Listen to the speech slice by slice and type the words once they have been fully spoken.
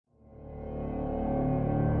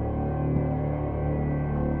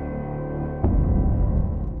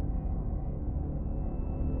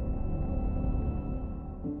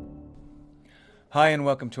Hi, and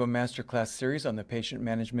welcome to a masterclass series on the patient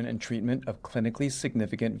management and treatment of clinically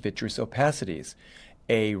significant vitreous opacities,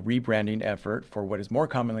 a rebranding effort for what is more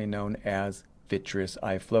commonly known as vitreous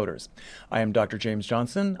eye floaters. I am Dr. James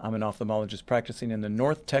Johnson. I'm an ophthalmologist practicing in the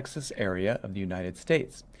North Texas area of the United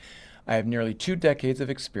States. I have nearly 2 decades of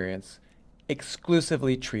experience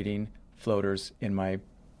exclusively treating floaters in my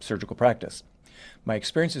surgical practice. My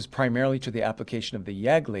experience is primarily to the application of the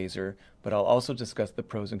YAG laser, but I'll also discuss the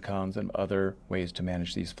pros and cons and other ways to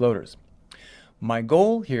manage these floaters. My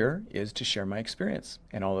goal here is to share my experience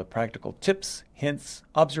and all the practical tips, hints,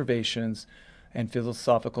 observations, and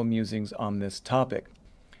philosophical musings on this topic.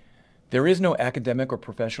 There is no academic or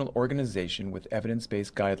professional organization with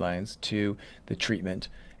evidence-based guidelines to the treatment,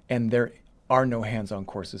 and there are no hands-on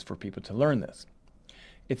courses for people to learn this.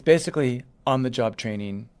 It's basically on-the-job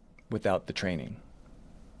training without the training.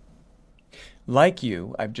 Like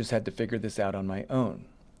you, I've just had to figure this out on my own.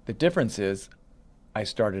 The difference is I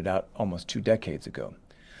started out almost 2 decades ago.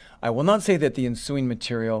 I will not say that the ensuing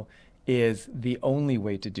material is the only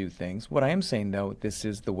way to do things. What I am saying, though, this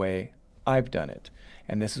is the way I've done it,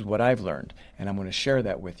 and this is what I've learned, and I'm going to share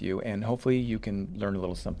that with you, and hopefully you can learn a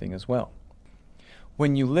little something as well.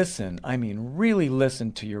 When you listen, I mean really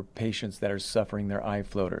listen to your patients that are suffering their eye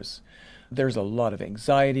floaters. There's a lot of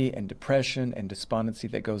anxiety and depression and despondency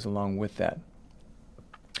that goes along with that.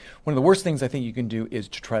 One of the worst things I think you can do is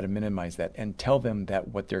to try to minimize that and tell them that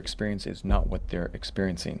what their experience is not what they're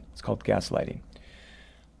experiencing. It's called gaslighting.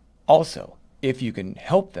 Also, if you can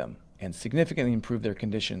help them and significantly improve their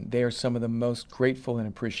condition, they are some of the most grateful and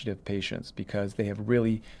appreciative patients because they have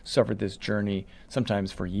really suffered this journey,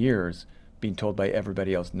 sometimes for years, being told by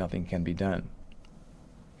everybody else nothing can be done.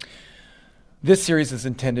 This series is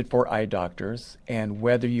intended for eye doctors, and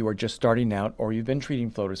whether you are just starting out or you've been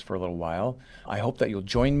treating floaters for a little while, I hope that you'll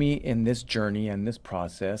join me in this journey and this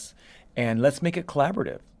process, and let's make it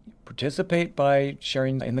collaborative. Participate by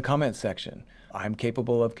sharing in the comments section. I'm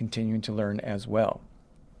capable of continuing to learn as well.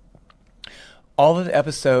 All of the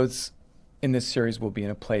episodes in this series will be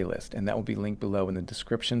in a playlist, and that will be linked below in the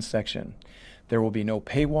description section. There will be no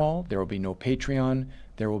paywall, there will be no Patreon,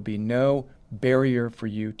 there will be no barrier for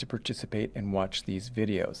you to participate and watch these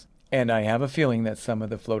videos. And I have a feeling that some of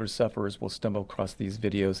the floater sufferers will stumble across these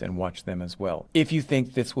videos and watch them as well. If you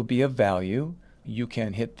think this will be of value, you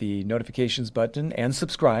can hit the notifications button and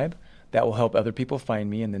subscribe. That will help other people find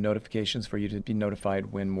me and the notifications for you to be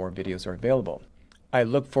notified when more videos are available. I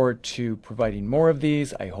look forward to providing more of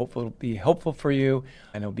these. I hope it'll be helpful for you,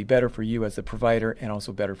 and it'll be better for you as the provider and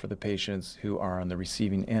also better for the patients who are on the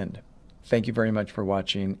receiving end. Thank you very much for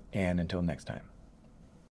watching, and until next time.